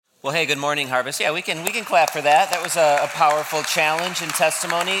Well, hey, good morning, Harvest. Yeah, we can clap for that. That was a powerful challenge and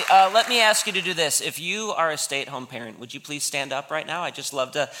testimony. Let me ask you to do this. If you are a stay-at-home parent, would you please stand up right now? I'd just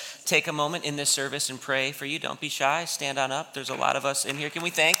love to take a moment in this service and pray for you. Don't be shy. Stand on up. There's a lot of us in here. Can we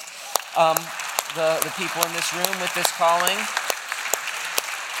thank the people in this room with this calling?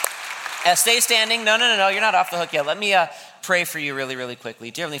 Stay standing. No, you're not off the hook yet. Let me pray for you really, really quickly.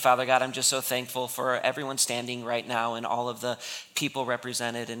 Dear Heavenly Father, God, I'm just so thankful for everyone standing right now and all of the people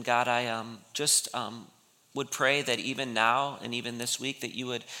represented. And God, I would pray that even now and even this week that you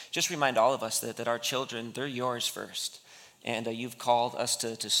would just remind all of us that our children, they're yours first. And you've called us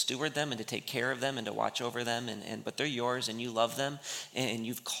to steward them and to take care of them and to watch over them. But they're yours and you love them and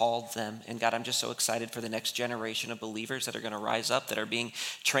you've called them. And God, I'm just so excited for the next generation of believers that are going to rise up, that are being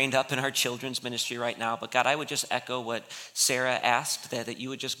trained up in our children's ministry right now. But God, I would just echo what Sarah asked, that you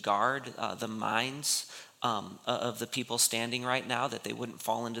would just guard the minds of the people standing right now, that they wouldn't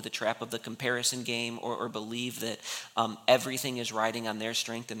fall into the trap of the comparison game or believe that everything is riding on their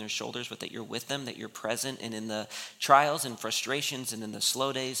strength and their shoulders, but that you're with them, that you're present, and in the trials and frustrations and in the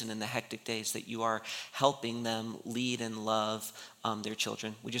slow days and in the hectic days, that you are helping them lead and love their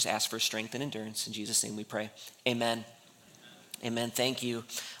children. We just ask for strength and endurance. In Jesus' name we pray. Amen. Amen. Thank you.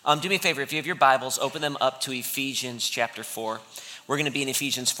 Do me a favor. If you have your Bibles, open them up to Ephesians chapter 4. We're going to be in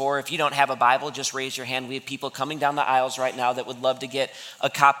Ephesians 4. If you don't have a Bible, just raise your hand. We have people coming down the aisles right now that would love to get a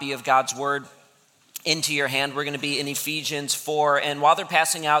copy of God's Word into your hand. We're going to be in Ephesians 4. And while they're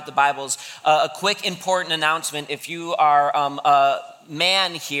passing out the Bibles, a quick important announcement. If you are a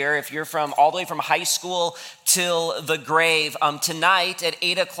man here, if you're from all the way from high school till the grave, tonight at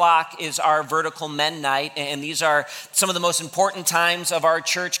 8 o'clock is our Vertical Men Night. And these are some of the most important times of our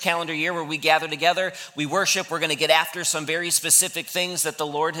church calendar year where we gather together, we worship, we're going to get after some very specific things that the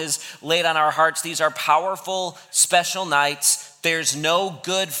Lord has laid on our hearts. These are powerful, special nights. There's no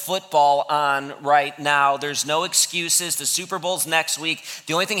good football on right now. There's no excuses. The Super Bowl's next week.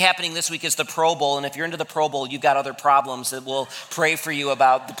 The only thing happening this week is the Pro Bowl. And if you're into the Pro Bowl, you've got other problems that we'll pray for you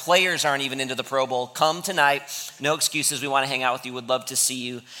about. The players aren't even into the Pro Bowl. Come tonight. No excuses. We want to hang out with you. Would love to see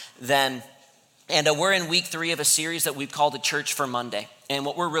you then. And we're in week 3 of a series that we've called A Church for Monday. And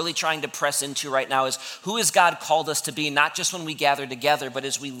what we're really trying to press into right now is who has God called us to be, not just when we gather together, but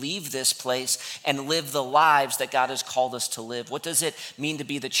as we leave this place and live the lives that God has called us to live. What does it mean to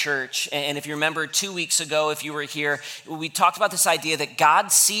be the church? And if you remember 2 weeks ago, if you were here, we talked about this idea that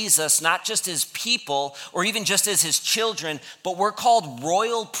God sees us not just as people or even just as his children, but we're called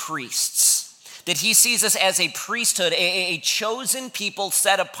royal priests. That he sees us as a priesthood, a chosen people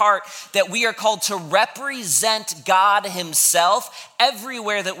set apart, that we are called to represent God himself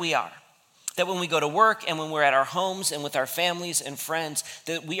everywhere that we are. That when we go to work and when we're at our homes and with our families and friends,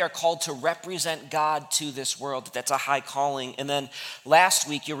 that we are called to represent God to this world. That's a high calling. And then last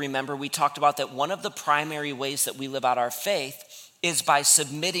week, you'll remember, we talked about that one of the primary ways that we live out our faith is by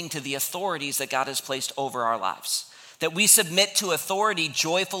submitting to the authorities that God has placed over our lives. That we submit to authority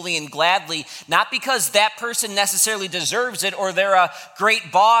joyfully and gladly, not because that person necessarily deserves it or they're a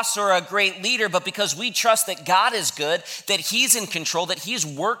great boss or a great leader, but because we trust that God is good, that he's in control, that he's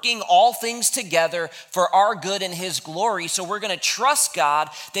working all things together for our good and his glory. So we're going to trust God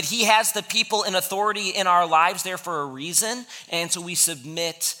that he has the people in authority in our lives there for a reason. And so we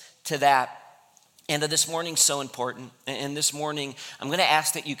submit to that. And this morning's so important. And this morning, I'm going to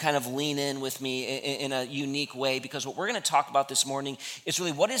ask that you kind of lean in with me in a unique way, because what we're going to talk about this morning is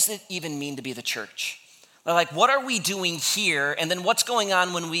really, what does it even mean to be the church? Like, what are we doing here? And then what's going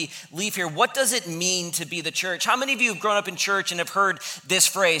on when we leave here? What does it mean to be the church? How many of you have grown up in church and have heard this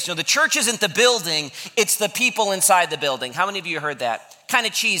phrase? The church isn't the building, it's the people inside the building. How many of you heard that? Kind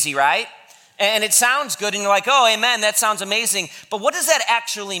of cheesy, right? And it sounds good and you're like, oh, amen, that sounds amazing. But what does that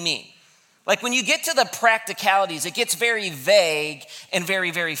actually mean? Like when you get to the practicalities, it gets very vague and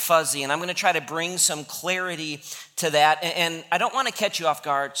very, very fuzzy. And I'm going to try to bring some clarity to that. And I don't want to catch you off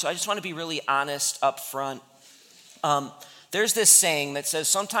guard, so I just want to be really honest up front. There's this saying that says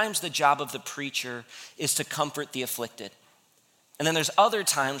sometimes the job of the preacher is to comfort the afflicted. And then there's other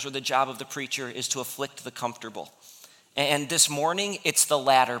times where the job of the preacher is to afflict the comfortable. And this morning, it's the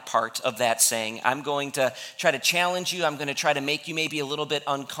latter part of that saying. I'm going to try to challenge you. I'm going to try to make you maybe a little bit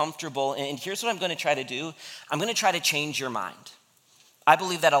uncomfortable. And here's what I'm going to try to do. I'm going to try to change your mind. I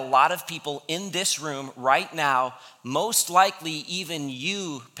believe that a lot of people in this room right now, most likely even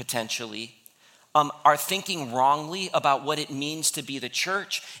you potentially, are thinking wrongly about what it means to be the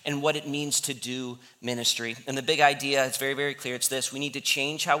church and what it means to do ministry. And the big idea is very, very clear. It's this: we need to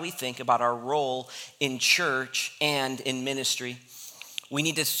change how we think about our role in church and in ministry. We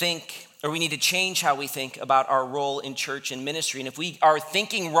need to think or we need to change how we think about our role in church and ministry. And if we are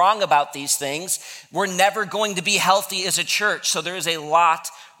thinking wrong about these things, we're never going to be healthy as a church. So there is a lot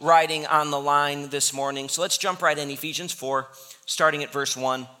riding on the line this morning. So let's jump right in. Ephesians 4, starting at verse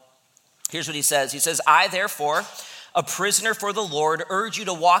 1. Here's what he says. He says, I, therefore, a prisoner for the Lord, urge you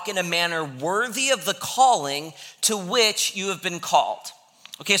to walk in a manner worthy of the calling to which you have been called.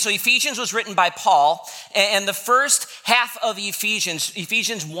 Okay, so Ephesians was written by Paul, and the first half of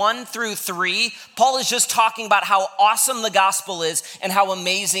Ephesians 1 through 3, Paul is just talking about how awesome the gospel is and how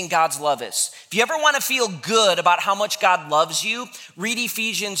amazing God's love is. If you ever want to feel good about how much God loves you, read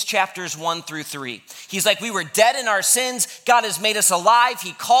Ephesians chapters 1 through 3. He's like, we were dead in our sins. God has made us alive.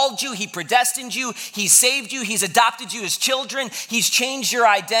 He called you. He predestined you. He saved you. He's adopted you as children. He's changed your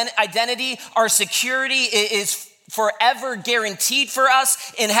identity. Our security is forever guaranteed for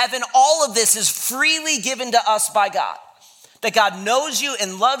us in heaven. All of this is freely given to us by God. That God knows you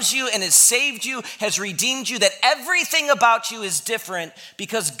and loves you and has saved you, has redeemed you, that everything about you is different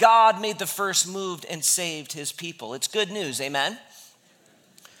because God made the first move and saved his people. It's good news, amen?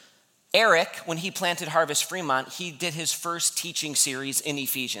 Eric, when he planted Harvest Fremont, he did his first teaching series in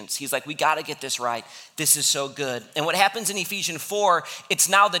Ephesians. He's like, we got to get this right. This is so good. And what happens in Ephesians 4, it's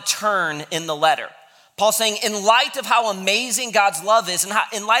now the turn in the letter. Paul's saying, in light of how amazing God's love is and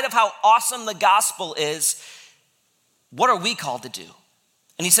in light of how awesome the gospel is, what are we called to do?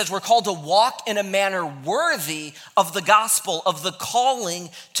 And he says we're called to walk in a manner worthy of the gospel, of the calling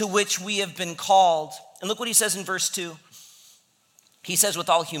to which we have been called. And look what he says in verse 2. He says, with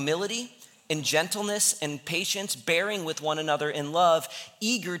all humility and gentleness and patience, bearing with one another in love,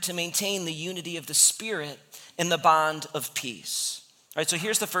 eager to maintain the unity of the Spirit in the bond of peace. All right, so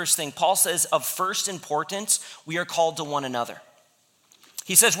here's the first thing. Paul says of first importance, we are called to one another.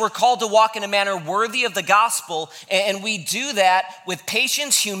 He says we're called to walk in a manner worthy of the gospel, and we do that with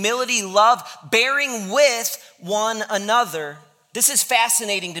patience, humility, love, bearing with one another. This is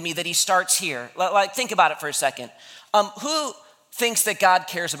fascinating to me that he starts here. Like, think about it for a second. Who thinks that God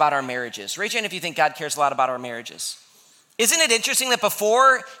cares about our marriages? Raise your hand if you think God cares a lot about our marriages. Isn't it interesting that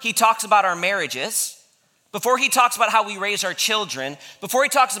before he talks about our marriages, before he talks about how we raise our children, before he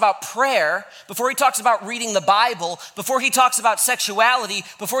talks about prayer, before he talks about reading the Bible, before he talks about sexuality,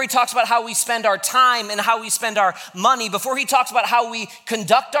 before he talks about how we spend our time and how we spend our money, before he talks about how we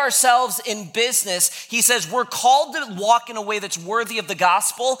conduct ourselves in business, he says we're called to walk in a way that's worthy of the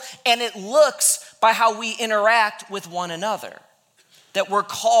gospel, and it looks by how we interact with one another, that we're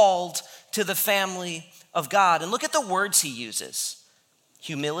called to the family of God. And look at the words he uses: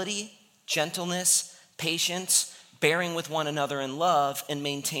 humility, gentleness, patience, bearing with one another in love, and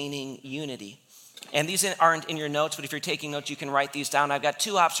maintaining unity. And these aren't in your notes, but if you're taking notes, you can write these down. I've got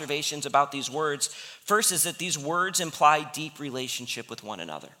two observations about these words. First is that these words imply deep relationship with one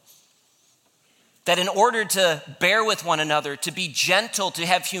another. That in order to bear with one another, to be gentle, to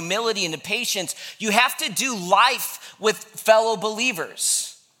have humility and patience, you have to do life with fellow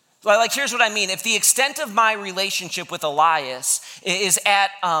believers. Like, here's what I mean. If the extent of my relationship with Elias is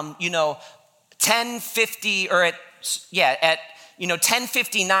at, 10:50 or at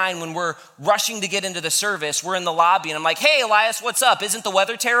 10:59 when we're rushing to get into the service, we're in the lobby and I'm like, hey, Elias, what's up? Isn't the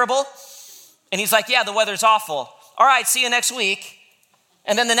weather terrible? And he's like, yeah, the weather's awful. All right, see you next week.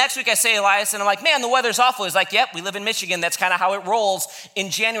 And then the next week I say, Elias, and I'm like, man, the weather's awful. He's like, yep, we live in Michigan. That's kind of how it rolls in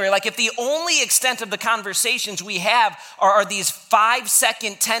January. Like, if the only extent of the conversations we have are these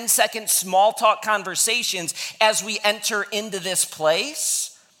 5-second, 10-second small talk conversations as we enter into this place,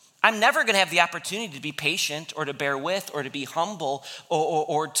 I'm never going to have the opportunity to be patient or to bear with or to be humble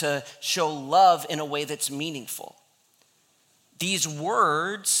or to show love in a way that's meaningful. These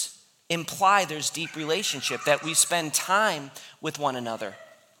words imply there's deep relationship, that we spend time with one another,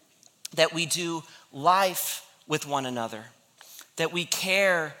 that we do life with one another, that we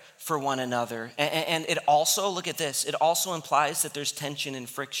care for one another. And it also, look at this, it also implies that there's tension and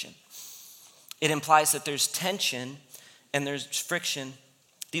friction. It implies that there's tension and there's friction.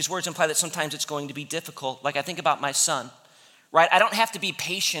 These words imply that sometimes it's going to be difficult. Like, I think about my son, right? I don't have to be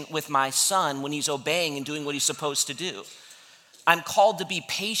patient with my son when he's obeying and doing what he's supposed to do. I'm called to be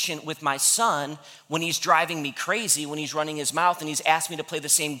patient with my son when he's driving me crazy, when he's running his mouth and he's asked me to play the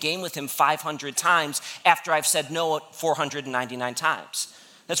same game with him 500 times after I've said no 499 times.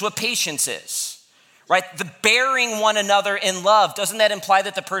 That's what patience is, right? The bearing one another in love. Doesn't that imply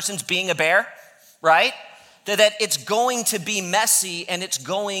that the person's being a bear, right? That it's going to be messy and it's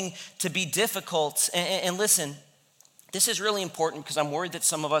going to be difficult. And listen, this is really important because I'm worried that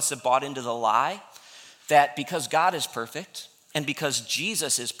some of us have bought into the lie that because God is perfect and because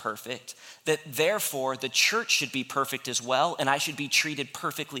Jesus is perfect, that therefore the church should be perfect as well, and I should be treated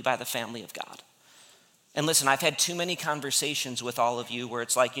perfectly by the family of God. And listen, I've had too many conversations with all of you where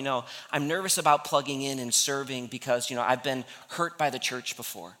it's like, I'm nervous about plugging in and serving because, I've been hurt by the church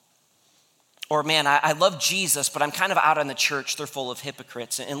before. Or man, I love Jesus, but I'm kind of out on the church. They're full of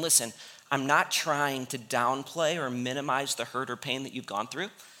hypocrites. And listen, I'm not trying to downplay or minimize the hurt or pain that you've gone through.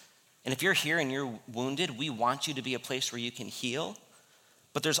 And if you're here and you're wounded, we want you to be a place where you can heal.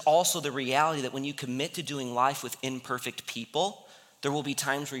 But there's also the reality that when you commit to doing life with imperfect people, there will be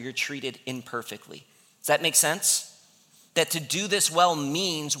times where you're treated imperfectly. Does that make sense? That to do this well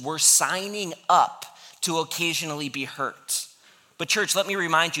means we're signing up to occasionally be hurt. But church, let me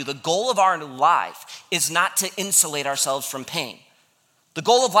remind you, the goal of our life is not to insulate ourselves from pain. The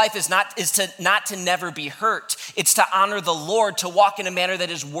goal of life is not to never be hurt. It's to honor the Lord, to walk in a manner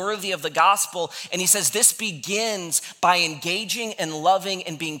that is worthy of the gospel. And he says this begins by engaging and loving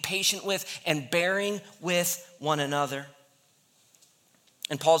and being patient with and bearing with one another.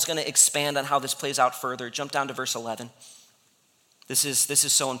 And Paul's going to expand on how this plays out further. Jump down to verse 11. This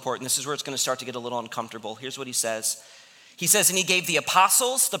is so important. This is where it's going to start to get a little uncomfortable. Here's what he says. He says, and he gave the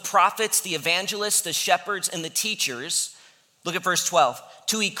apostles, the prophets, the evangelists, the shepherds, and the teachers. Look at verse 12.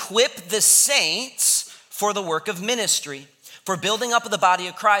 To equip the saints for the work of ministry, for building up of the body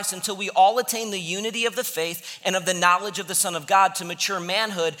of Christ until we all attain the unity of the faith and of the knowledge of the Son of God, to mature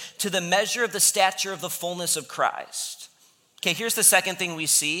manhood, to the measure of the stature of the fullness of Christ. Okay, here's the second thing we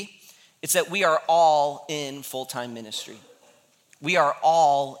see. It's that we are all in full-time ministry. We are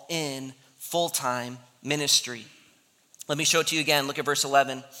all in full-time ministry. Let me show it to you again. Look at verse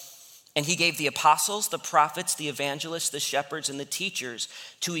 11. And he gave the apostles, the prophets, the evangelists, the shepherds, and the teachers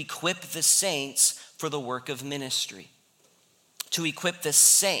to equip the saints for the work of ministry. To equip the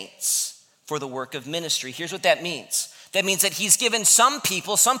saints for the work of ministry. Here's what that means. That means that he's given some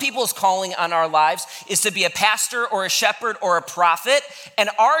people's calling on our lives is to be a pastor or a shepherd or a prophet. And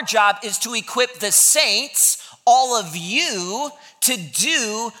our job is to equip the saints, all of you, to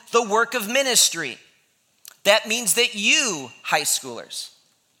do the work of ministry. That means that you, high schoolers,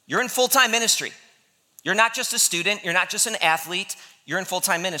 you're in full-time ministry. You're not just a student. You're not just an athlete. You're in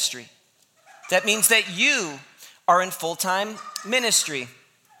full-time ministry. That means that you are in full-time ministry.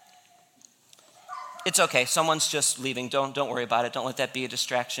 It's okay. Someone's just leaving. Don't worry about it. Don't let that be a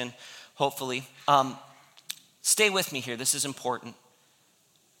distraction, hopefully. Stay with me here. This is important.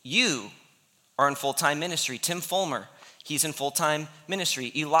 You are in full-time ministry. Tim Fulmer, he's in full-time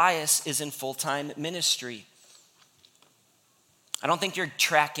ministry. Elias is in full-time ministry. I don't think you're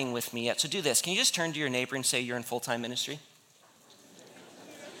tracking with me yet, so do this. Can you just turn to your neighbor and say you're in full-time ministry?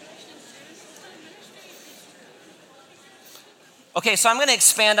 Okay, so I'm going to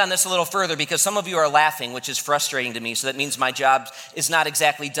expand on this a little further because some of you are laughing, which is frustrating to me, so that means my job is not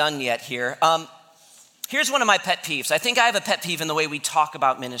exactly done yet here. Here's one of my pet peeves. I think I have a pet peeve in the way we talk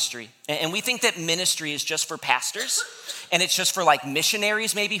about ministry. And we think that ministry is just for pastors, and it's just for like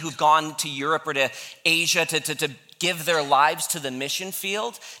missionaries maybe who've gone to Europe or to Asia to give their lives to the mission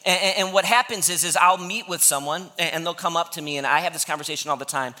field. And what happens is I'll meet with someone and they'll come up to me, and I have this conversation all the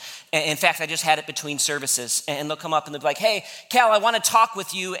time. In fact, I just had it between services, and they'll come up and they'll be like, hey, Cal, I want to talk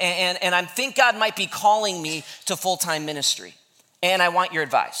with you, and I think God might be calling me to full-time ministry, and I want your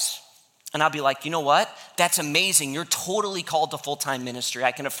advice. And I'll be like, you know what? That's amazing. You're totally called to full-time ministry.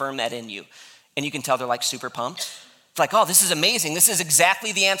 I can affirm that in you. And you can tell they're like super pumped. It's like, oh, this is amazing. This is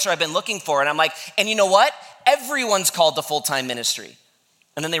exactly the answer I've been looking for. And I'm like, and you know what? Everyone's called to full-time ministry.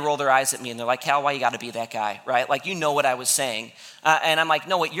 And then they roll their eyes at me and they're like, Cal, why you got to be that guy, right? Like, you know what I was saying. And I'm like,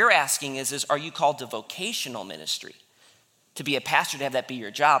 no, what you're asking is are you called to vocational ministry? To be a pastor, to have that be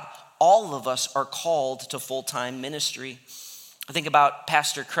your job? All of us are called to full-time ministry. I think about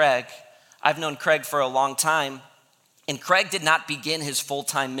Pastor Craig. I've known Craig for a long time, and Craig did not begin his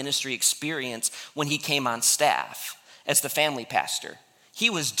full-time ministry experience when he came on staff as the family pastor. He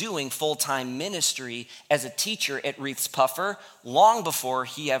was doing full-time ministry as a teacher at Reith's Puffer long before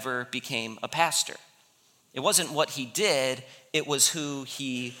he ever became a pastor. It wasn't what he did, it was who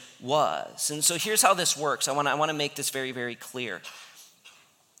he was. And so here's how this works. I want to make this very, very clear.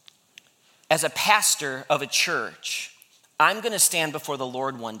 As a pastor of a church, I'm going to stand before the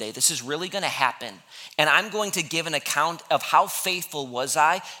Lord one day. This is really going to happen. And I'm going to give an account of how faithful was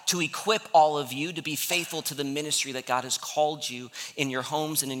I to equip all of you to be faithful to the ministry that God has called you in your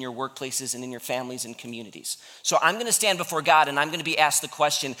homes and in your workplaces and in your families and communities. So I'm going to stand before God and I'm going to be asked the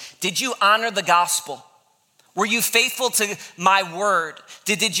question, did you honor the gospel? Were you faithful to my word?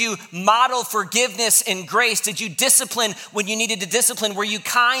 Did you model forgiveness and grace? Did you discipline when you needed to discipline? Were you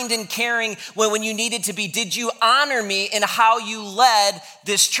kind and caring when you needed to be? Did you honor me in how you led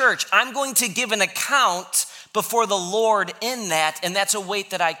this church? I'm going to give an account before the Lord in that, and that's a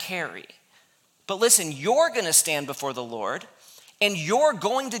weight that I carry. But listen, you're going to stand before the Lord, and you're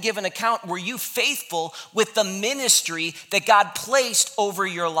going to give an account. Were you faithful with the ministry that God placed over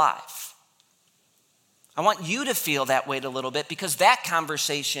your life? I want you to feel that weight a little bit because that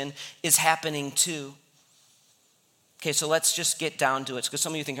conversation is happening too. Okay, so let's just get down to it because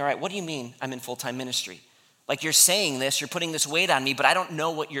some of you think, all right, what do you mean I'm in full-time ministry? Like you're saying this, you're putting this weight on me, but I don't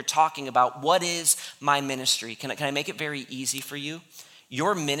know what you're talking about. What is my ministry? Can I make it very easy for you?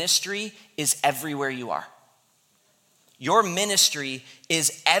 Your ministry is everywhere you are. Your ministry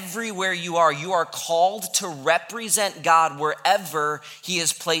is everywhere you are. You are called to represent God wherever he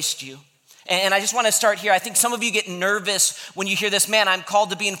has placed you. And I just want to start here. I think some of you get nervous when you hear this, man, I'm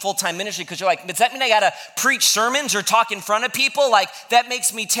called to be in full-time ministry because you're like, does that mean I got to preach sermons or talk in front of people? Like that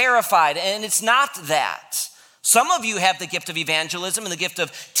makes me terrified. And it's not that. Some of you have the gift of evangelism and the gift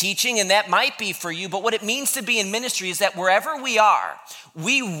of teaching, and that might be for you. But what it means to be in ministry is that wherever we are,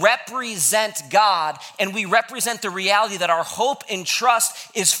 we represent God and we represent the reality that our hope and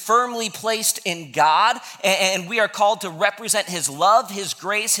trust is firmly placed in God. And we are called to represent his love, his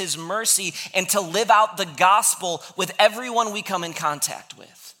grace, his mercy, and to live out the gospel with everyone we come in contact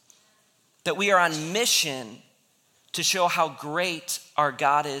with. That we are on mission to show how great our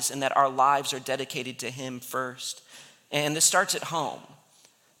God is and that our lives are dedicated to him first. And this starts at home.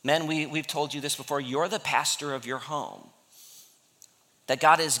 Men, we've told you this before, you're the pastor of your home. That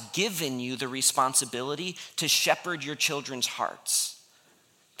God has given you the responsibility to shepherd your children's hearts.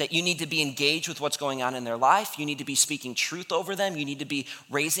 That you need to be engaged with what's going on in their life. You need to be speaking truth over them. You need to be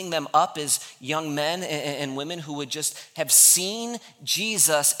raising them up as young men and women who would just have seen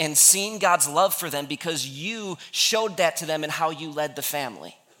Jesus and seen God's love for them because you showed that to them in how you led the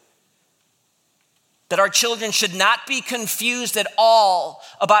family. That our children should not be confused at all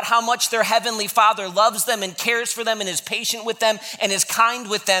about how much their heavenly Father loves them and cares for them and is patient with them and is kind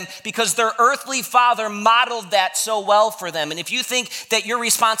with them because their earthly father modeled that so well for them. And if you think that your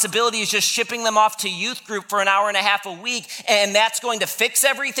responsibility is just shipping them off to youth group for an hour and a half a week and that's going to fix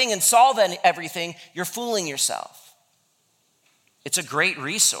everything and solve everything, you're fooling yourself. It's a great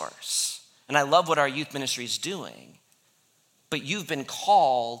resource. And I love what our youth ministry is doing. But you've been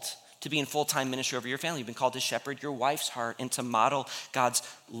called to be in full-time ministry over your family. You've been called to shepherd your wife's heart and to model God's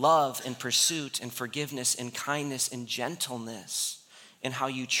love and pursuit and forgiveness and kindness and gentleness in how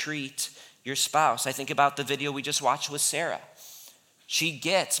you treat your spouse. I think about the video we just watched with Sarah. She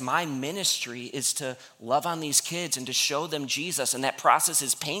gets my ministry is to love on these kids and to show them Jesus. And that process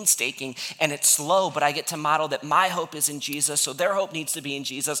is painstaking and it's slow, but I get to model that my hope is in Jesus. So their hope needs to be in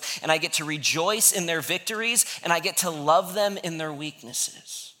Jesus. And I get to rejoice in their victories and I get to love them in their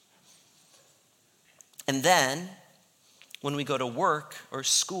weaknesses. And then when we go to work or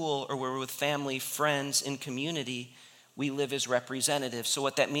school or we're with family, friends, in community, we live as representatives. So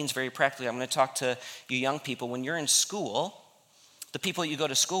what that means very practically, I'm going to talk to you young people. When you're in school, the people you go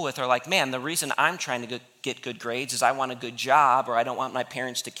to school with are like, man, the reason I'm trying to get good grades is I want a good job or I don't want my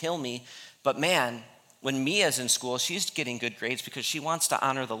parents to kill me. But man, when Mia's in school, she's getting good grades because she wants to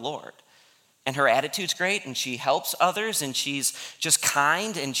honor the Lord. And her attitude's great and she helps others and she's just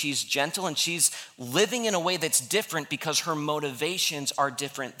kind and she's gentle and she's living in a way that's different because her motivations are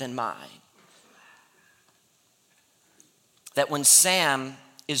different than mine. That when Sam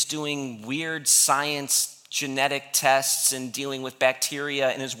is doing weird science genetic tests and dealing with bacteria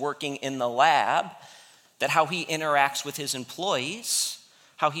and is working in the lab, that how he interacts with his employees,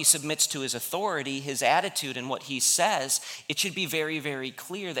 how he submits to his authority, his attitude, and what he says, it should be very, very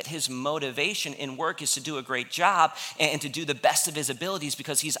clear that his motivation in work is to do a great job and to do the best of his abilities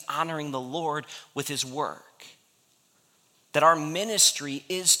because he's honoring the Lord with his work. That our ministry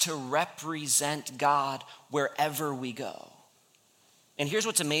is to represent God wherever we go. And here's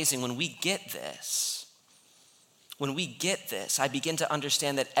what's amazing. When we get this, I begin to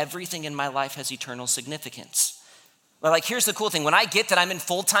understand that everything in my life has eternal significance. Like, here's the cool thing. When I get that I'm in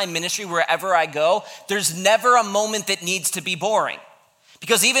full-time ministry wherever I go, there's never a moment that needs to be boring.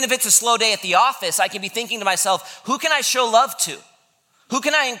 Because even if it's a slow day at the office, I can be thinking to myself, who can I show love to? Who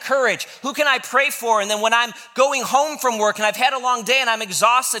can I encourage? Who can I pray for? And then when I'm going home from work and I've had a long day and I'm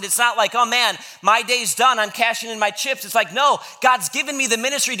exhausted, it's not like, oh man, my day's done, I'm cashing in my chips. It's like, no, God's given me the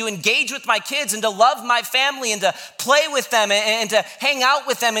ministry to engage with my kids and to love my family and to play with them and to hang out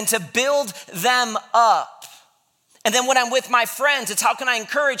with them and to build them up. And then when I'm with my friends, it's how can I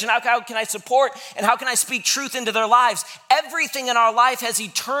encourage and how can I support and how can I speak truth into their lives? Everything in our life has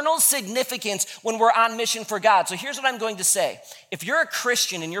eternal significance when we're on mission for God. So here's what I'm going to say. If you're a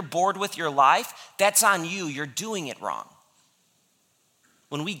Christian and you're bored with your life, that's on you. You're doing it wrong.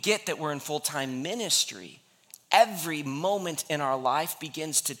 When we get that we're in full-time ministry, every moment in our life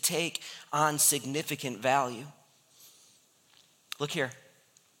begins to take on significant value. Look here.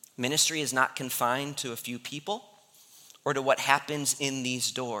 Ministry is not confined to a few people or to what happens in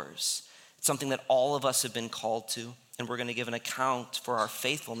these doors. It's something that all of us have been called to, and we're going to give an account for our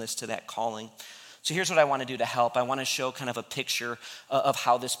faithfulness to that calling. So here's what I want to do to help. I want to show kind of a picture of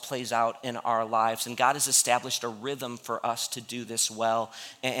how this plays out in our lives. And God has established a rhythm for us to do this well.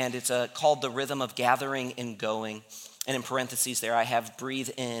 And it's called the rhythm of gathering and going. And in parentheses there, I have breathe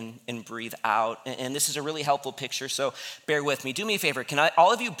in and breathe out. And this is a really helpful picture, so bear with me. Do me a favor. Can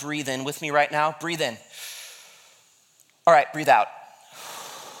all of you breathe in with me right now? Breathe in. All right, breathe out.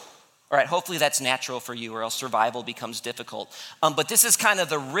 All right, hopefully that's natural for you or else survival becomes difficult. But this is kind of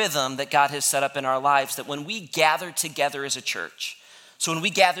the rhythm that God has set up in our lives, that when we gather together as a church, so when we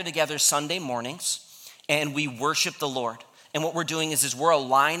gather together Sunday mornings and we worship the Lord, and what we're doing is we're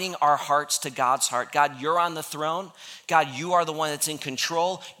aligning our hearts to God's heart. God, you're on the throne. God, you are the one that's in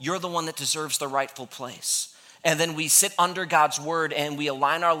control. You're the one that deserves the rightful place. And then we sit under God's word and we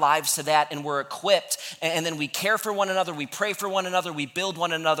align our lives to that and we're equipped. And then we care for one another. We pray for one another. We build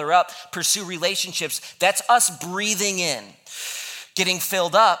one another up, pursue relationships. That's us breathing in, getting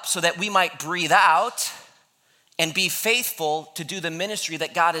filled up so that we might breathe out and be faithful to do the ministry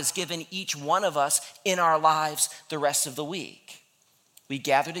that God has given each one of us in our lives the rest of the week. We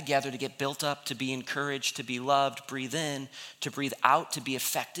gather together to get built up, to be encouraged, to be loved, breathe in, to breathe out, to be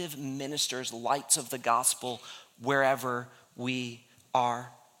effective ministers, lights of the gospel wherever we are.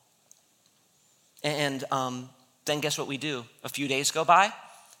 And then guess what we do? A few days go by,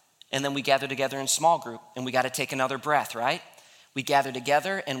 and then we gather together in small group, and we got to take another breath, right? We gather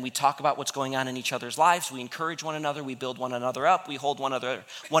together and we talk about what's going on in each other's lives. We encourage one another. We build one another up. We hold one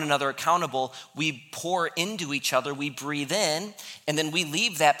another accountable. We pour into each other. We breathe in, and then we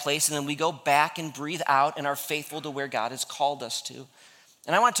leave that place, and then we go back and breathe out and are faithful to where God has called us to.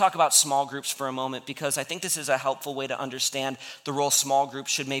 And I want to talk about small groups for a moment because I think this is a helpful way to understand the role small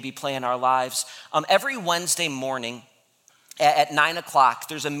groups should maybe play in our lives. Every Wednesday morning, at 9 o'clock,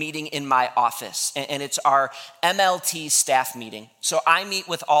 there's a meeting in my office, and it's our MLT staff meeting. So I meet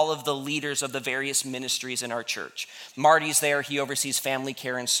with all of the leaders of the various ministries in our church. Marty's there, he oversees family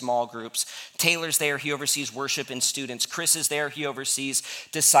care and small groups. Taylor's there, he oversees worship and students. Chris is there, he oversees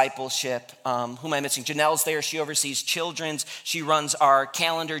discipleship. Who am I missing? Janelle's there, she oversees children's. She runs our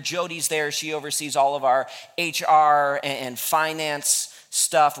calendar. Jody's there, she oversees all of our HR and finance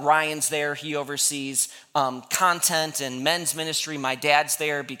stuff. Ryan's there, he oversees content and men's ministry. My dad's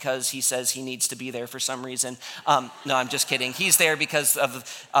there because he says he needs to be there for some reason. No, I'm just kidding. He's there because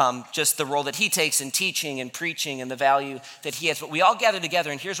of just the role that he takes in teaching and preaching and the value that he has. But we all gather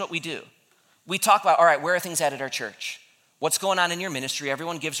together, and here's what we do. We talk about, all right, where are things at our church? What's going on in your ministry?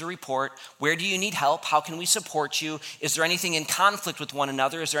 Everyone gives a report. Where do you need help? How can we support you? Is there anything in conflict with one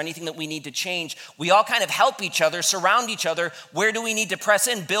another? Is there anything that we need to change? We all kind of help each other, surround each other. Where do we need to press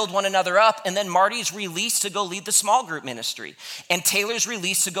in, build one another up? And then Marty's released to go lead the small group ministry. And Taylor's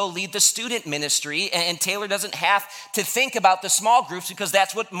released to go lead the student ministry. And Taylor doesn't have to think about the small groups because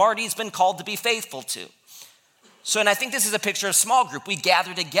that's what Marty's been called to be faithful to. So, and I think this is a picture of small group. We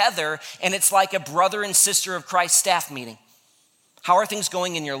gather together and it's like a brother and sister of Christ staff meeting. How are things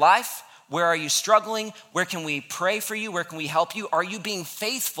going in your life? Where are you struggling? Where can we pray for you? Where can we help you? Are you being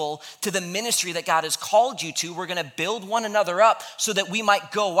faithful to the ministry that God has called you to? We're going to build one another up so that we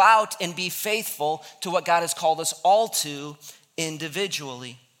might go out and be faithful to what God has called us all to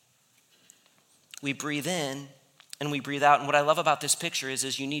individually. We breathe in and we breathe out. And what I love about this picture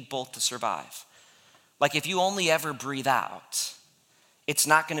is you need both to survive. Like if you only ever breathe out, it's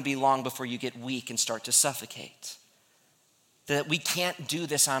not going to be long before you get weak and start to suffocate. That we can't do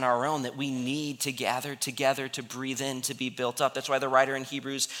this on our own, that we need to gather together to breathe in, to be built up. That's why the writer in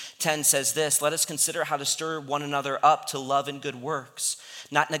Hebrews 10 says this, let us consider how to stir one another up to love and good works,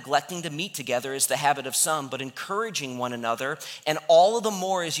 not neglecting to meet together is the habit of some, but encouraging one another, and all of the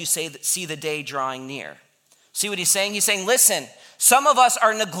more as you see the day drawing near. See what he's saying? He's saying, listen, some of us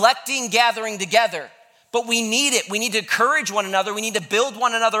are neglecting gathering together. But we need it. We need to encourage one another. We need to build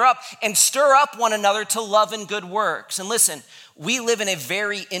one another up and stir up one another to love and good works. And listen, we live in a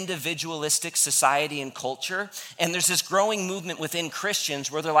very individualistic society and culture. And there's this growing movement within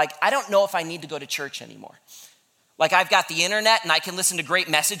Christians where they're like, I don't know if I need to go to church anymore. Like I've got the internet and I can listen to great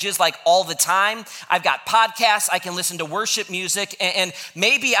messages like all the time. I've got podcasts, I can listen to worship music, and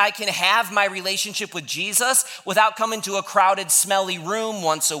maybe I can have my relationship with Jesus without coming to a crowded, smelly room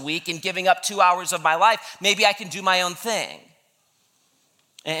once a week and giving up 2 hours of my life. Maybe I can do my own thing.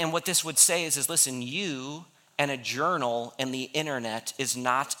 And what this would say is listen, you and a journal and the internet is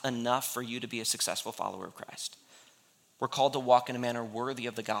not enough for you to be a successful follower of Christ. We're called to walk in a manner worthy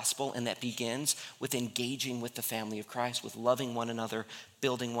of the gospel, and that begins with engaging with the family of Christ, with loving one another,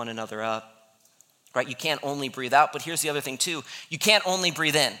 building one another up, right? You can't only breathe out, but here's the other thing too. You can't only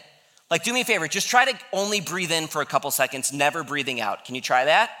breathe in. Like, do me a favor, just try to only breathe in for a couple seconds, never breathing out. Can you try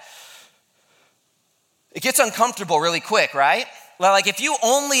that? It gets uncomfortable really quick, right? Well, like if you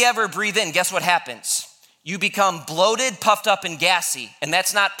only ever breathe in, guess what happens? You become bloated, puffed up, and gassy, and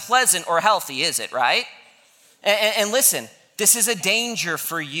that's not pleasant or healthy, is it, right? And listen, this is a danger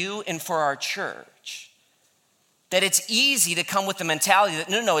for you and for our church. That it's easy to come with the mentality that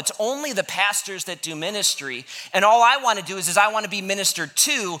no, it's only the pastors that do ministry. And all I want to do is I want to be ministered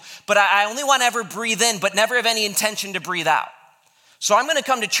to, but I only want to ever breathe in, but never have any intention to breathe out. So I'm going to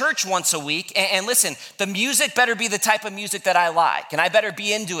come to church once a week, and listen, the music better be the type of music that I like, and I better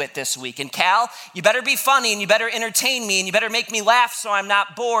be into it this week. And Cal, you better be funny, and you better entertain me, and you better make me laugh so I'm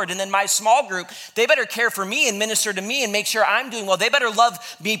not bored. And then my small group, they better care for me and minister to me and make sure I'm doing well. They better love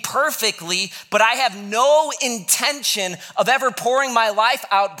me perfectly, but I have no intention of ever pouring my life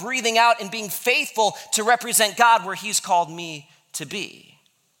out, breathing out, and being faithful to represent God where he's called me to be.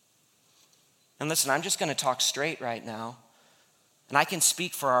 And listen, I'm just going to talk straight right now. And I can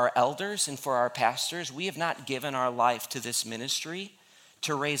speak for our elders and for our pastors. We have not given our life to this ministry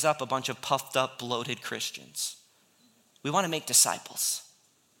to raise up a bunch of puffed up, bloated Christians. We want to make disciples.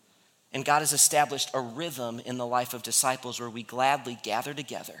 And God has established a rhythm in the life of disciples where we gladly gather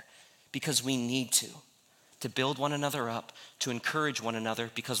together because we need to build one another up, to encourage one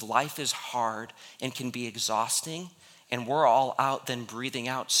another, because life is hard and can be exhausting. And we're all out then breathing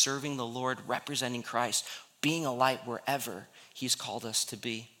out, serving the Lord, representing Christ, being a light wherever he's called us to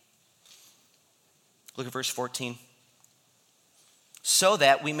be. Look at verse 14. So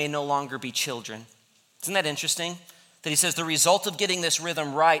that we may no longer be children. Isn't that interesting? That he says the result of getting this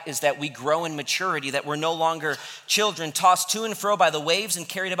rhythm right is that we grow in maturity, that we're no longer children tossed to and fro by the waves and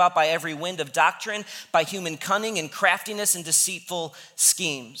carried about by every wind of doctrine, by human cunning and craftiness and deceitful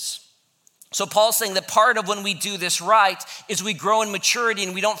schemes. So Paul's saying that part of when we do this right is we grow in maturity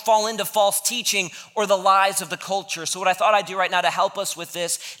and we don't fall into false teaching or the lies of the culture. So what I thought I'd do right now to help us with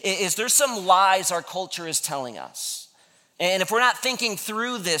this is there's some lies our culture is telling us. And if we're not thinking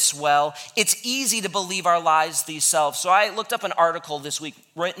through this well, it's easy to believe our lies themselves. So I looked up an article this week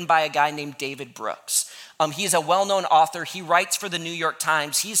written by a guy named David Brooks. He's a well-known author. He writes for the New York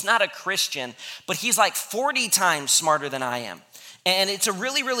Times. He's not a Christian, but he's like 40 times smarter than I am. And it's a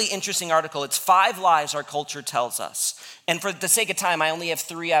really, really interesting article. It's 5 lies our culture tells us. And for the sake of time, I only have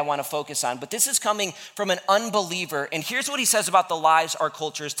 3 I want to focus on. But this is coming from an unbeliever. And here's what he says about the lies our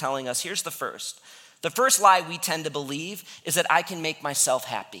culture is telling us. Here's the first. The first lie we tend to believe is that I can make myself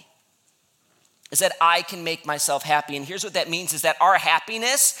happy. Is that I can make myself happy. And here's what that means is that our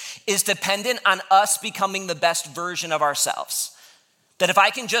happiness is dependent on us becoming the best version of ourselves. That if I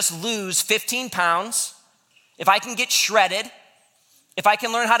can just lose 15 pounds, if I can get shredded, if I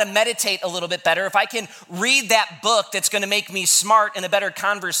can learn how to meditate a little bit better, if I can read that book that's going to make me smart and a better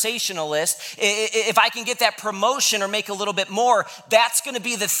conversationalist, if I can get that promotion or make a little bit more, that's going to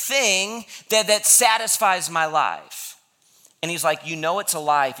be the thing that satisfies my life. And he's like, you know it's a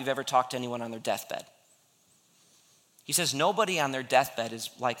lie if you've ever talked to anyone on their deathbed. He says nobody on their deathbed is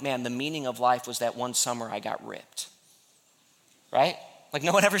like, man, the meaning of life was that one summer I got ripped. Right? Like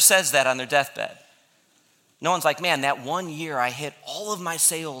no one ever says that on their deathbed. No one's like, man, that one year I hit all of my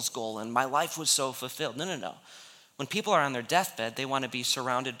sales goal and my life was so fulfilled. No. When people are on their deathbed, they want to be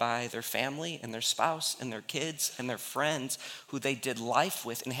surrounded by their family and their spouse and their kids and their friends who they did life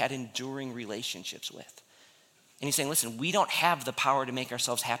with and had enduring relationships with. And he's saying, listen, we don't have the power to make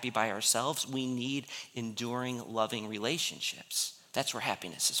ourselves happy by ourselves. We need enduring, loving relationships. That's where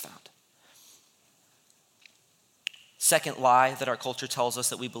happiness is found. Second lie that our culture tells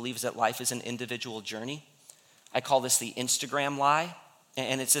us that we believe is that life is an individual journey. I call this the Instagram lie.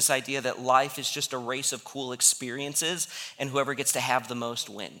 And it's this idea that life is just a race of cool experiences and whoever gets to have the most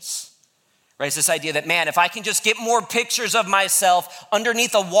wins. Right? It's this idea that, man, if I can just get more pictures of myself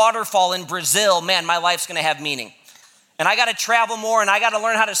underneath a waterfall in Brazil, man, my life's gonna have meaning. And I gotta travel more and I gotta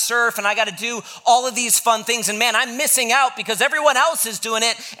learn how to surf and I gotta do all of these fun things. And man, I'm missing out because everyone else is doing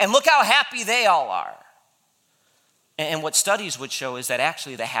it and look how happy they all are. And what studies would show is that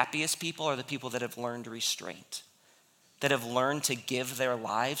actually the happiest people are the people that have learned restraint. that have learned to give their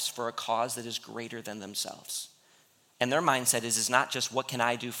lives for a cause that is greater than themselves. And their mindset is not just what can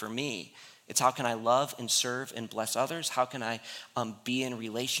I do for me? It's how can I love and serve and bless others? How can I be in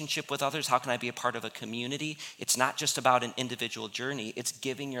relationship with others? How can I be a part of a community? It's not just about an individual journey. It's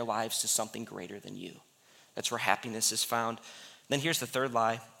giving your lives to something greater than you. That's where happiness is found. Then here's the third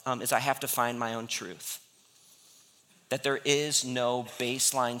lie, is I have to find my own truth. That there is no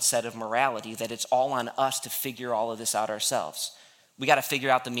baseline set of morality, that it's all on us to figure all of this out ourselves. We got to figure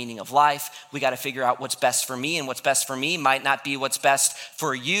out the meaning of life. We got to figure out what's best for me, and what's best for me might not be what's best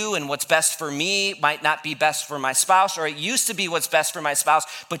for you, and what's best for me might not be best for my spouse, or it used to be what's best for my spouse,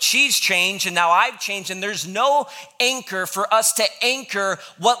 but she's changed and now I've changed, and there's no anchor for us to anchor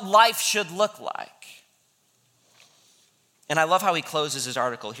what life should look like. And I love how he closes his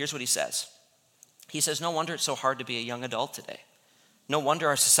article. Here's what he says. He says, no wonder it's so hard to be a young adult today. No wonder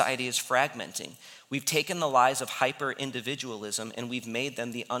our society is fragmenting. We've taken the lies of hyper-individualism and we've made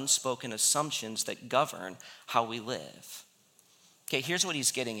them the unspoken assumptions that govern how we live. Okay, here's what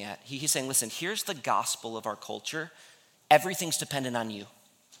he's getting at. He's saying, listen, here's the gospel of our culture. Everything's dependent on you.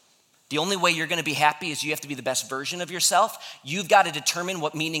 The only way you're going to be happy is you have to be the best version of yourself. You've got to determine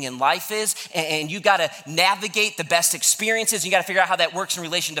what meaning in life is, and you've got to navigate the best experiences. You got to figure out how that works in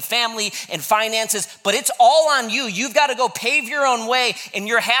relation to family and finances, but it's all on you. You've got to go pave your own way, and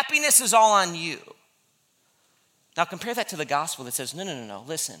your happiness is all on you. Now compare that to the gospel that says, no,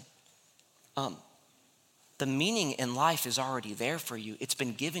 listen. The meaning in life is already there for you. It's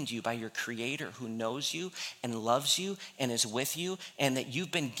been given to you by your Creator who knows you and loves you and is with you, and that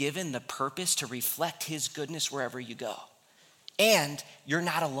you've been given the purpose to reflect his goodness wherever you go. And you're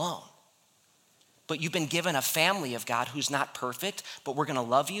not alone. But you've been given a family of God who's not perfect, but we're gonna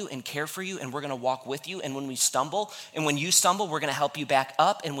love you and care for you, and we're gonna walk with you. And when we stumble, and when you stumble, we're gonna help you back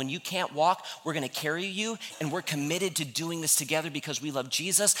up. And when you can't walk, we're gonna carry you. And we're committed to doing this together because we love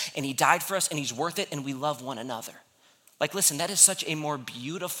Jesus and he died for us and he's worth it, and we love one another. Like, listen, that is such a more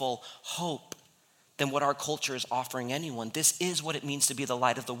beautiful hope than what our culture is offering anyone. This is what it means to be the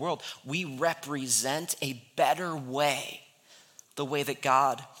light of the world. We represent a better way, the way that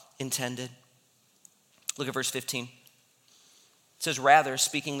God intended. Look at verse 15. It says, rather,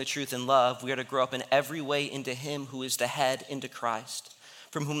 speaking the truth in love, we are to grow up in every way into him who is the head, into Christ,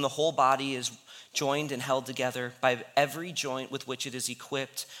 from whom the whole body is joined and held together by every joint with which it is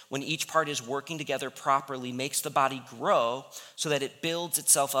equipped. When each part is working together properly, makes the body grow so that it builds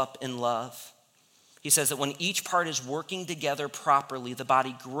itself up in love. He says that when each part is working together properly, the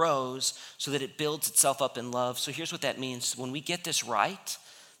body grows so that it builds itself up in love. So here's what that means. When we get this right,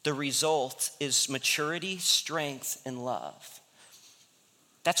 the result is maturity, strength, and love.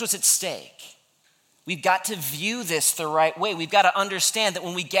 That's what's at stake. We've got to view this the right way. We've got to understand that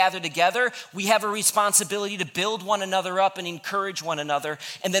when we gather together, we have a responsibility to build one another up and encourage one another.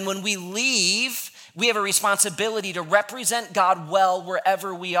 And then when we leave, we have a responsibility to represent God well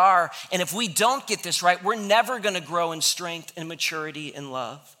wherever we are. And if we don't get this right, we're never going to grow in strength and maturity and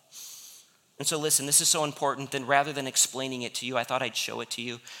love. And so listen, this is so important that rather than explaining it to you, I thought I'd show it to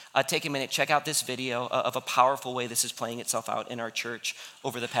you. Take a minute, check out this video of a powerful way this is playing itself out in our church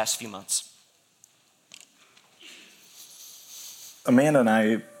over the past few months. Amanda and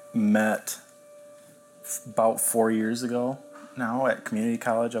I met about 4 years ago now at community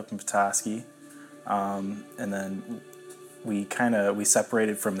college up in Petoskey. And then we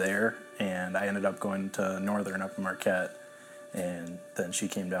separated from there, and I ended up going to Northern up in Marquette. And then she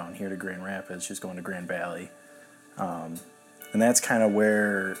came down here to Grand Rapids. She's going to Grand Valley. And that's kind of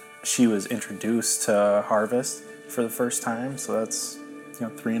where she was introduced to Harvest for the first time. So that's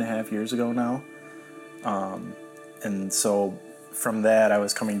 3.5 years ago now. And so from that, I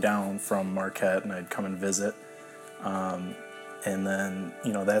was coming down from Marquette, and I'd come and visit. And then,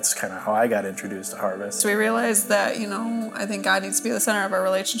 that's kind of how I got introduced to Harvest. So we realized that, I think God needs to be the center of our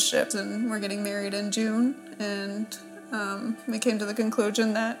relationships, and we're getting married in June. And we came to the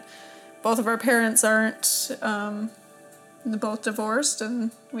conclusion that both of our parents aren't both divorced,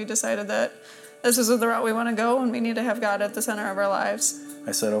 and we decided that this is the route we want to go, and we need to have God at the center of our lives.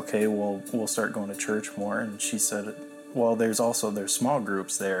 I said, okay, well, we'll start going to church more, and she said, well, there's small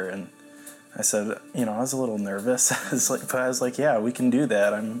groups there, and I said, I was a little nervous, but I was like, yeah, we can do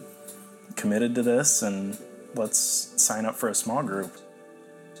that. I'm committed to this, and let's sign up for a small group.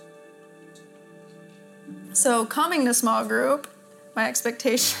 So coming to small group, my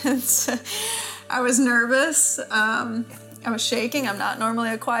expectations, I was nervous. I was shaking. I'm not normally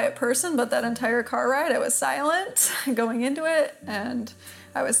a quiet person, but that entire car ride, I was silent going into it. And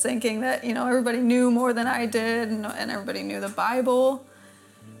I was thinking that, everybody knew more than I did, and everybody knew the Bible.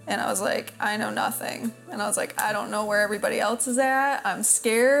 And I was like, I know nothing. And I was like, I don't know where everybody else is at. I'm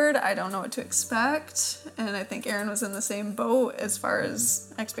scared. I don't know what to expect. And I think Aaron was in the same boat as far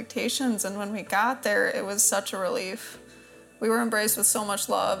as expectations. And when we got there, it was such a relief. We were embraced with so much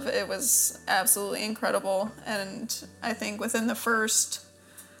love. It was absolutely incredible. And I think within the first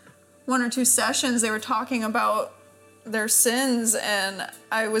 1 or 2 sessions, they were talking about their sins, and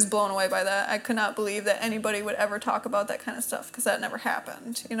I was blown away by that. I could not believe that anybody would ever talk about that kind of stuff, because that never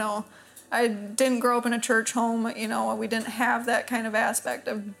happened. You know, I didn't grow up in a church home. You know, we didn't have that kind of aspect.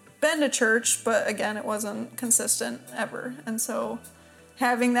 I've been to church, but again, it wasn't consistent ever. And so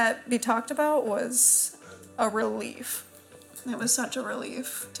having that be talked about was a relief. It was such a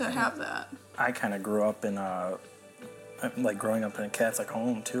relief to have that. I kind of grew up in growing up in a Catholic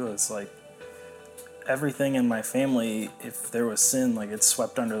home too. It's like everything in my family, if there was sin, like it's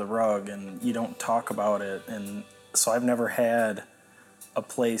swept under the rug and you don't talk about it. And so I've never had a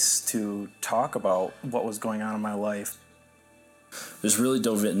place to talk about what was going on in my life. Just really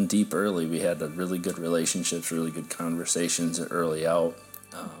dove in deep early. We had really good relationships, really good conversations early out.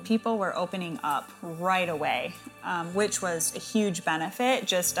 People were opening up right away, which was a huge benefit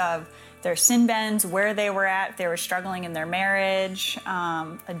just of their sin bends, where they were at, if they were struggling in their marriage,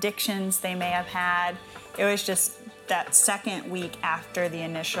 addictions they may have had. It was just that second week after the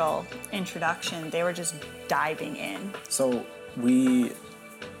initial introduction, they were just diving in. So we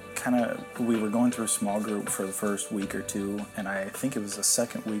were going through a small group for the first week or two, and I think it was the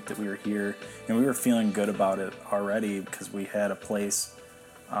second week that we were here, and we were feeling good about it already because we had a place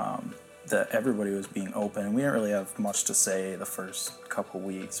that everybody was being open, and we didn't really have much to say the first couple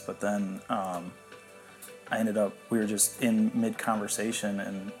weeks, but then we were just in mid-conversation,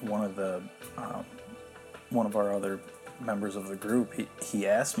 and one of our other members of the group, he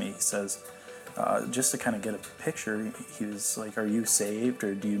asked me, he says, just to kind of get a picture, he was like, are you saved,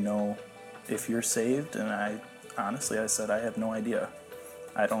 or do you know if you're saved? And I said, I have no idea.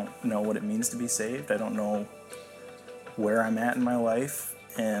 I don't know what it means to be saved. I don't know where I'm at in my life.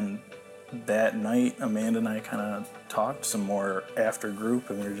 And that night, Amanda and I kind of talked some more after group,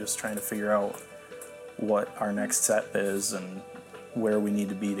 and we were just trying to figure out what our next step is and where we need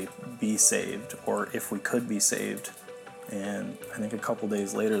to be saved, or if we could be saved. And I think a couple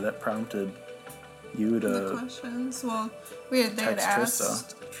days later, that prompted you to the questions. Well, they had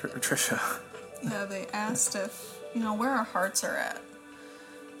asked Trisha. Yeah, they asked if, where our hearts are at.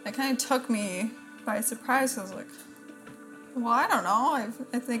 It kind of took me by surprise. I was like, well, I don't know.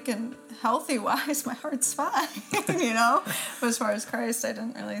 I think in healthy-wise, my heart's fine, But as far as Christ, I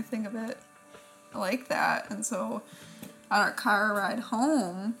didn't really think of it like that. And so on our car ride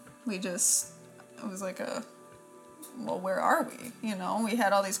home, it was like well, where are we? We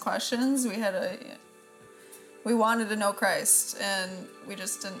had all these questions. We wanted to know Christ, and we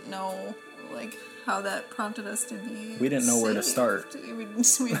just didn't know, how that prompted us to be We didn't know saved. where to start.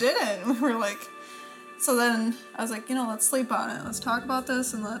 We didn't. We were like... So then I was like, let's sleep on it. Let's talk about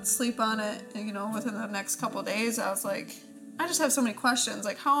this and let's sleep on it. And, within the next couple of days, I was like, I just have so many questions.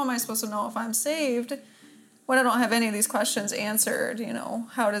 Like, how am I supposed to know if I'm saved when I don't have any of these questions answered?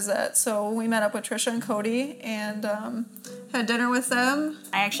 How does that? So we met up with Trisha and Cody and had dinner with them.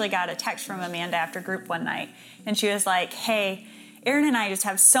 I actually got a text from Amanda after group one night, and she was like, hey, Aaron and I just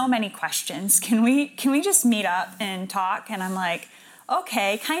have so many questions. Can we just meet up and talk? And I'm like,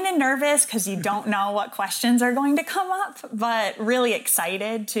 okay, kind of nervous because you don't know what questions are going to come up, but really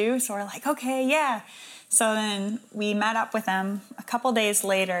excited too. So we're like, okay, yeah. So then we met up with them a couple days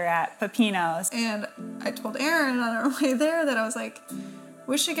later at Pepino's. And I told Aaron on our way there that I was like,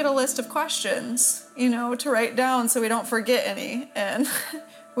 we should get a list of questions, to write down so we don't forget any. And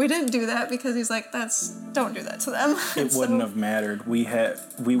we didn't do that because he's like, don't do that to them. It wouldn't have mattered.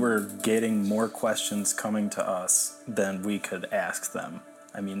 We were getting more questions coming to us than we could ask them.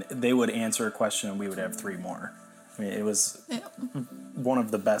 I mean, they would answer a question and we would have 3 more. I mean, it was one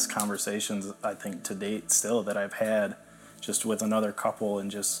of the best conversations, I think, to date still that I've had just with another couple, and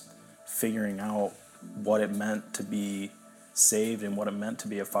just figuring out what it meant to be saved and what it meant to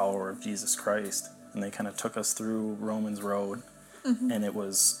be a follower of Jesus Christ. And they kind of took us through Romans Road. Mm-hmm. And that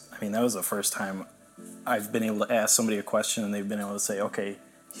was the first time I've been able to ask somebody a question and they've been able to say, okay,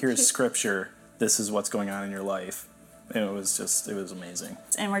 here's scripture, this is what's going on in your life. And it was amazing.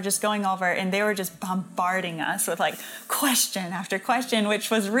 And we're just going over, and they were just bombarding us with question after question, which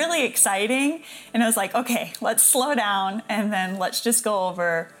was really exciting. And it was like, okay, let's slow down and then let's just go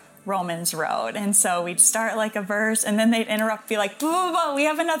over Romans Road. And so we'd start a verse, and then they'd interrupt, be like, blah, blah, blah, we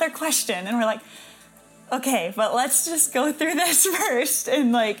have another question. And we're like, okay, but let's just go through this first,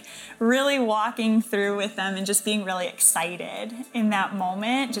 and like really walking through with them and just being really excited in that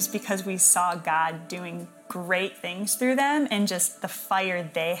moment, just because we saw God doing great things through them, and just the fire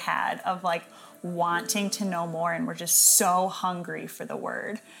they had of like wanting to know more, and we're just so hungry for the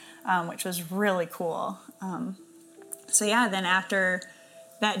word, which was really cool. So yeah, then after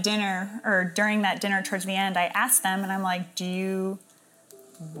that dinner, or during that dinner towards the end, I asked them, and I'm like, do you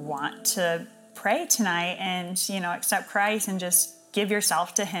want to pray tonight and, accept Christ and just give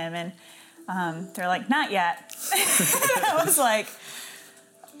yourself to him? And they're like, not yet. I was like,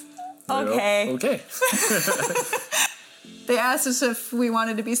 okay. Okay. They asked us if we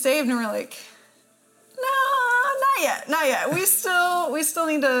wanted to be saved, and we're like, no, not yet. We still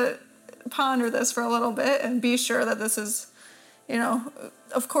need to ponder this for a little bit and be sure that this is,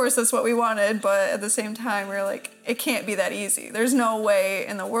 of course that's what we wanted, but at the same time we're like, it can't be that easy. There's no way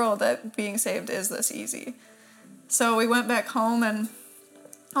in the world that being saved is this easy. So we went back home, and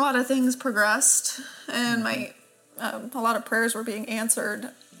a lot of things progressed, and a lot of prayers were being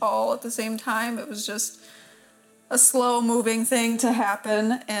answered all at the same time. It was just a slow moving thing to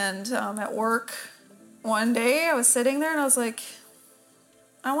happen. And at work one day I was sitting there and I was like,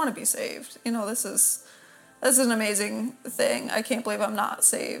 I want to be saved. This is an amazing thing. I can't believe I'm not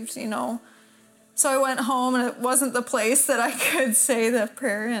saved, So I went home, and it wasn't the place that I could say the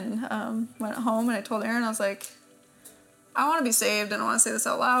prayer, and went home, and I told Aaron, I was like, I want to be saved, and I want to say this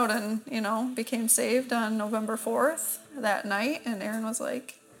out loud, and, became saved on November 4th that night, and Aaron was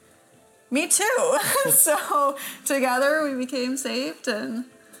like, me too. So together we became saved and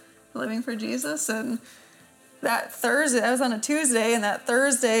living for Jesus. And that Thursday, I was on a Tuesday, and that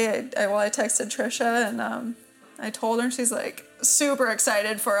Thursday I texted Trisha, and I told her, and she's like super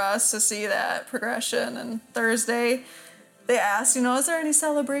excited for us to see that progression. And Thursday they asked, is there any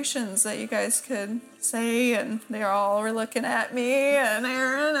celebrations that you guys could say? And they all were looking at me and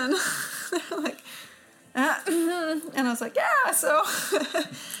Aaron, and they're like, and I was like, yeah. So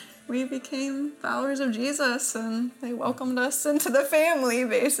we became followers of Jesus, and they welcomed us into the family,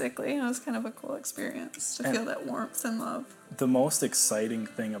 basically. It was kind of a cool experience to feel that warmth and love. The most exciting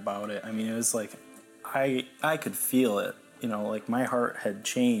thing about it, it was like, I could feel it, like my heart had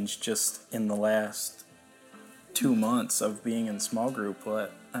changed just in the last 2 months of being in small group.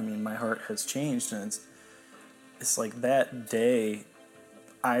 But my heart has changed, and it's like that day,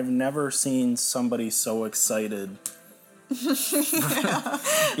 I've never seen somebody so excited.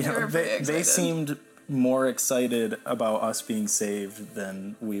 They seemed more excited about us being saved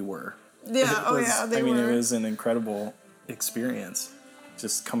than we were. Yeah, they were. It was an incredible experience,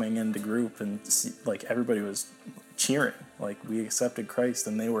 just coming into group and everybody was cheering, like we accepted Christ,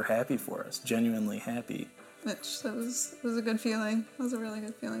 and they were happy for us, genuinely happy. Which was a good feeling. It was a really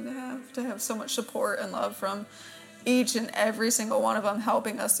good feeling to have so much support and love from each and every single one of them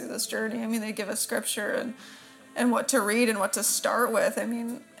helping us through this journey. They give us scripture and what to read and what to start with.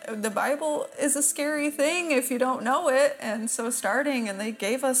 The Bible is a scary thing if you don't know it, and so and they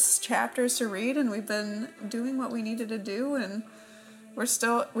gave us chapters to read, and we've been doing what we needed to do, and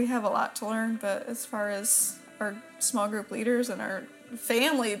we have a lot to learn. But as far as our small group leaders and our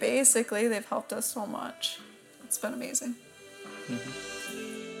family, basically, they've helped us so much. It's been amazing. Mm-hmm.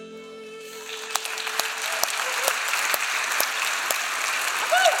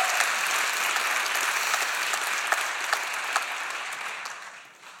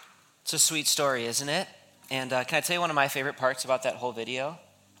 It's a sweet story, isn't it? And can I tell you one of my favorite parts about that whole video?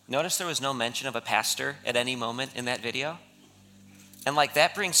 Notice there was no mention of a pastor at any moment in that video. And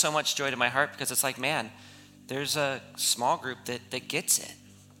that brings so much joy to my heart, because it's like, man, there's a small group that gets it.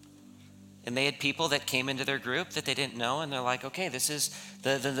 And they had people that came into their group that they didn't know, and they're like, okay, this is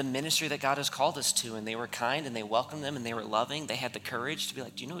the ministry that God has called us to. And they were kind, and they welcomed them, and they were loving. They had the courage to be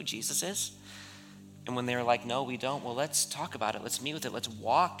like, do you know who Jesus is? And when they were like, no, we don't, well, let's talk about it. Let's meet with it. Let's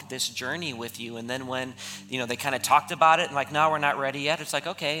walk this journey with you. And then when, they kind of talked about it and like, no, we're not ready yet. It's like,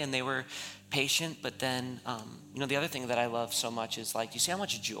 okay. And they were patient. But then, the other thing that I love so much is do you see how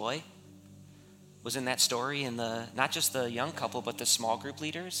much joy was in that story? And not just the young couple, but the small group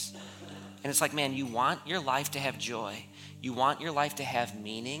leaders. And it's like, man, you want your life to have joy. You want your life to have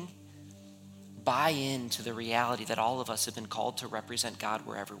meaning. Buy into the reality that all of us have been called to represent God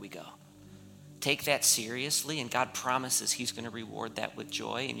wherever we go. Take that seriously, and God promises he's going to reward that with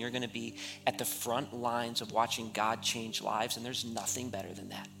joy, and you're going to be at the front lines of watching God change lives, and there's nothing better than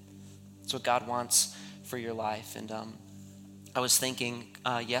that. It's what God wants for your life. And I was thinking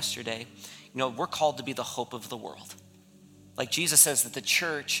yesterday, we're called to be the hope of the world. Like Jesus says that the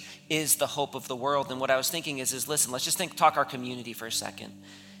church is the hope of the world. And what I was thinking is listen, let's just talk our community for a second.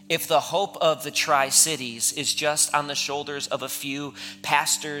 if the hope of the Tri-Cities is just on the shoulders of a few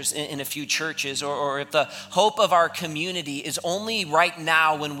pastors in a few churches, or if the hope of our community is only right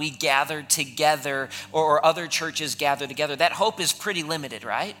now when we gather together or other churches gather together, that hope is pretty limited,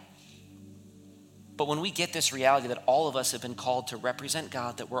 right? But when we get this reality that all of us have been called to represent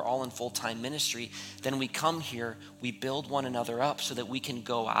God, that we're all in full-time ministry, then we come here, we build one another up so that we can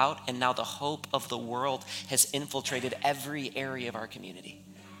go out, and now the hope of the world has infiltrated every area of our community.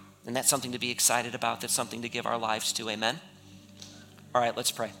 And that's something to be excited about. That's something to give our lives to. Amen? All right, let's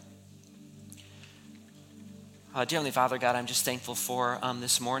pray. Dear Heavenly Father, God, I'm just thankful for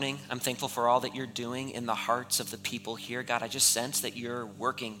this morning. I'm thankful for all that you're doing in the hearts of the people here. God, I just sense that you're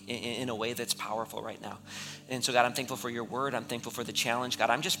working in a way that's powerful right now. And so, God, I'm thankful for your word. I'm thankful for the challenge.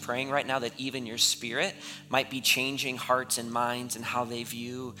 God, I'm just praying right now that even your spirit might be changing hearts and minds and how they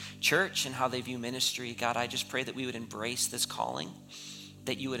view church and how they view ministry. God, I just pray that we would embrace this calling,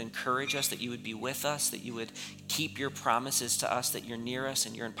 that you would encourage us, that you would be with us, that you would keep your promises to us, that you're near us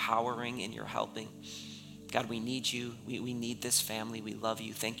and you're empowering and you're helping. God, we need you. We need this family. We love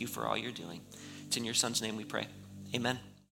you. Thank you for all you're doing. It's in your son's name we pray. Amen.